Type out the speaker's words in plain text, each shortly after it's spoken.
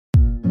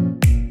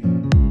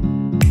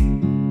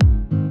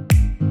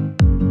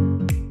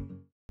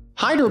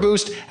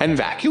HydroBoost and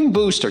Vacuum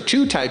Boost are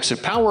two types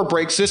of power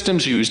brake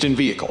systems used in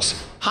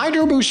vehicles.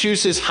 HydroBoost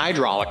uses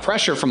hydraulic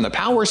pressure from the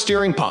power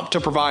steering pump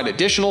to provide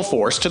additional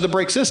force to the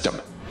brake system.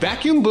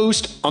 Vacuum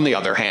Boost, on the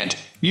other hand,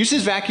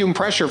 uses vacuum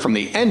pressure from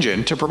the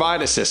engine to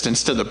provide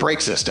assistance to the brake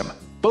system.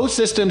 Both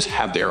systems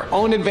have their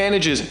own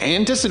advantages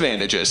and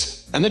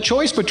disadvantages, and the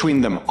choice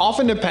between them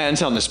often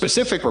depends on the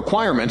specific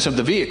requirements of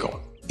the vehicle.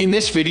 In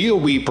this video,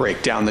 we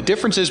break down the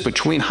differences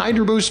between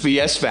HydroBoost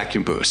vs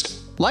Vacuum Boost.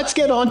 Let's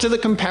get on to the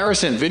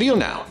comparison video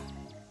now.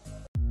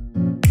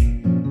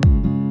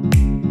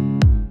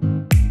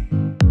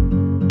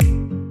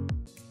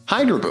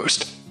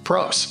 HydroBoost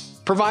Pros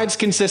provides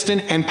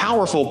consistent and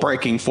powerful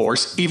braking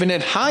force even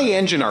at high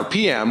engine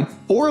RPM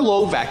or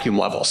low vacuum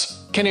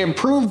levels. Can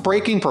improve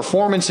braking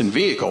performance in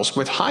vehicles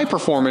with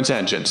high-performance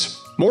engines,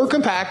 more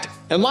compact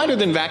and lighter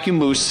than Vacuum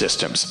Boost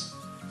systems.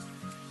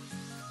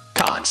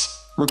 Cons: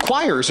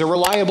 requires a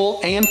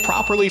reliable and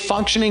properly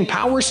functioning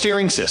power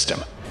steering system.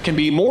 Can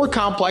be more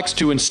complex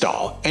to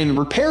install and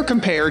repair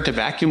compared to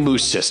Vacuum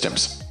Boost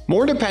systems.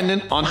 More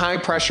dependent on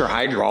high-pressure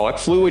hydraulic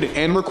fluid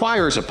and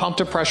requires a pump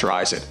to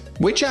pressurize it,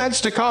 which adds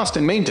to cost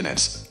and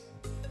maintenance.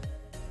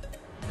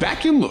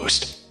 Vacuum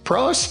Boost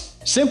Pros: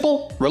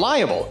 simple,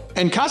 reliable,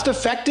 and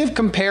cost-effective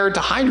compared to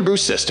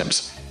HydroBoost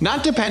systems,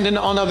 not dependent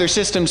on other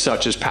systems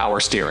such as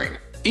power steering.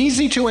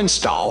 Easy to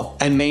install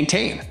and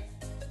maintain.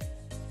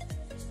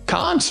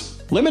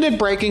 Cons: limited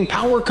braking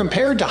power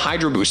compared to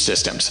HydroBoost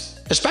systems,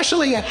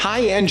 especially at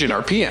high engine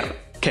RPM.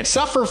 Can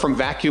suffer from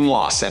vacuum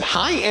loss at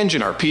high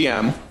engine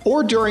RPM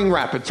or during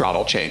rapid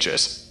throttle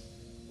changes.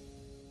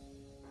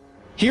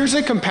 Here's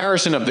a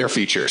comparison of their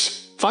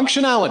features.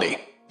 Functionality: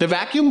 the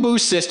Vacuum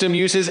Boost system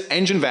uses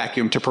engine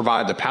vacuum to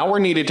provide the power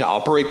needed to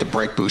operate the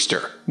brake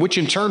booster, which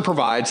in turn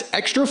provides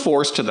extra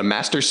force to the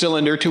master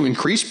cylinder to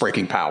increase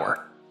braking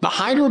power. The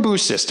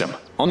HydroBoost system,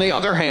 on the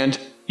other hand,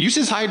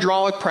 uses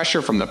hydraulic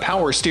pressure from the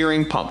power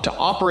steering pump to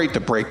operate the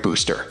brake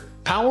booster.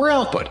 Power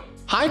output: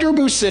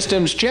 HydroBoost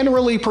systems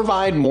generally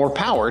provide more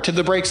power to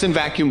the brakes than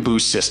Vacuum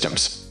Boost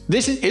systems.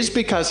 This is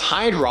because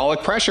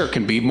hydraulic pressure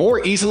can be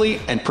more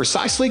easily and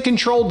precisely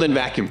controlled than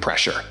vacuum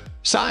pressure.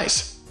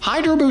 Size: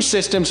 HydroBoost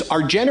systems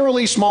are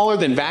generally smaller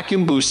than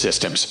Vacuum Boost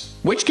systems,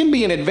 which can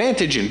be an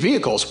advantage in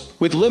vehicles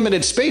with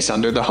limited space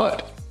under the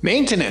hood.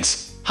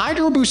 Maintenance: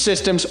 HydroBoost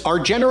systems are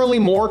generally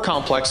more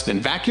complex than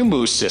Vacuum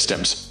Boost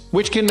systems,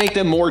 which can make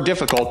them more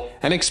difficult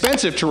and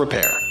expensive to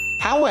repair.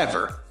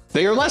 However,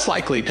 they are less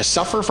likely to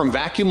suffer from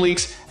vacuum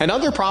leaks and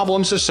other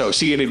problems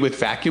associated with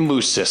Vacuum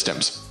Boost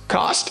systems.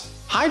 Cost: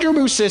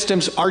 HydroBoost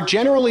systems are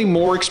generally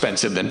more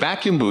expensive than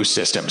Vacuum Boost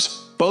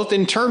systems, both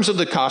in terms of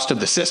the cost of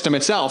the system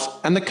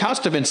itself and the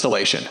cost of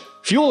installation.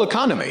 Fuel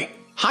economy: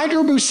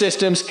 HydroBoost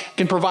systems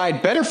can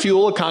provide better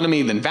fuel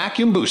economy than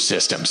Vacuum Boost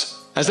systems,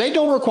 as they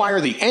don't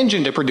require the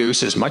engine to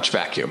produce as much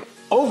vacuum.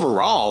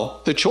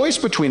 Overall, the choice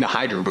between a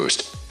HydroBoost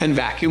and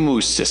Vacuum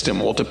Boost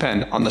system will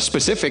depend on the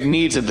specific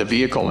needs of the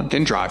vehicle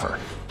and driver.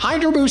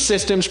 HydroBoost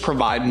systems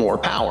provide more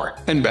power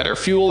and better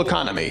fuel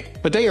economy,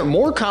 but they are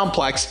more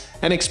complex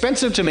and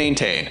expensive to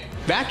maintain.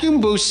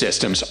 Vacuum Boost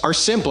systems are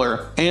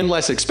simpler and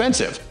less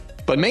expensive,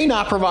 but may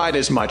not provide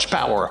as much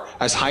power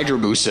as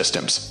HydroBoost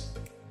systems.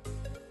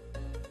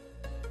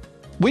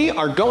 We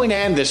are going to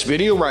end this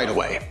video right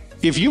away.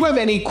 If you have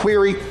any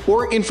query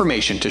or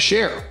information to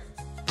share,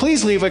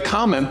 please leave a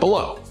comment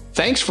below.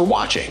 Thanks for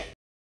watching.